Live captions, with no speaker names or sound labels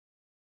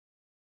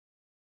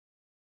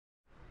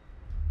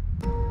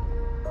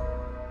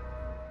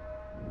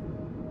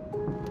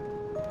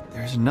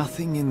There's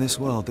nothing in this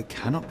world that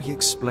cannot be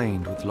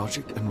explained with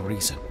logic and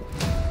reason.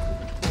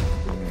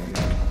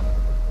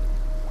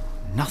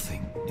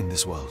 Nothing in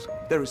this world.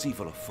 There is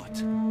evil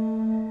afoot.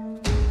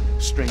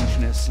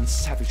 Strangeness and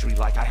savagery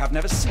like I have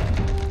never seen.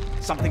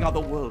 Something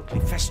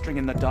otherworldly festering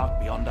in the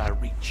dark beyond our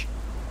reach.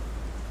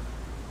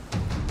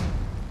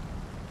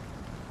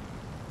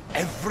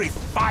 Every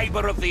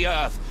fiber of the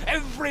earth,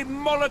 every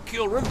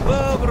molecule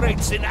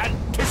reverberates in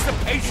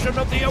anticipation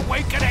of the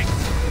awakening.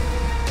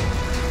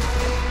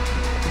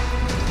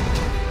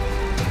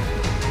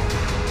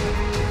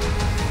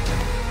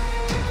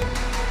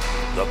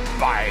 The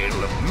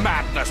bile of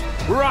madness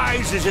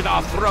rises in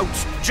our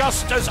throats,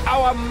 just as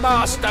our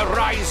master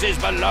rises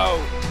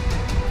below.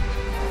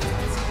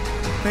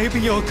 Maybe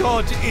your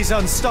god is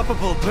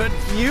unstoppable, but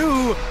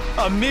you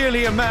are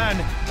merely a man.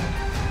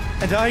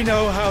 And I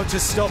know how to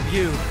stop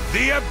you.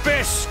 The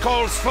abyss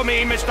calls for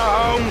me, Mr.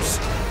 Holmes,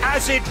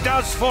 as it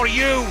does for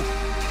you.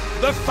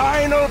 The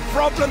final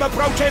problem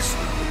approaches,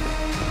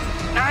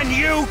 and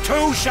you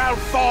too shall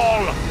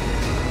fall.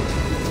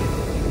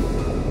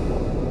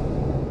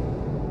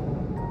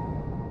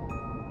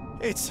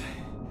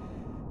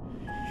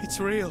 It's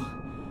real.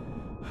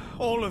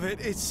 All of it,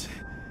 it's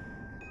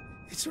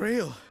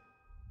real.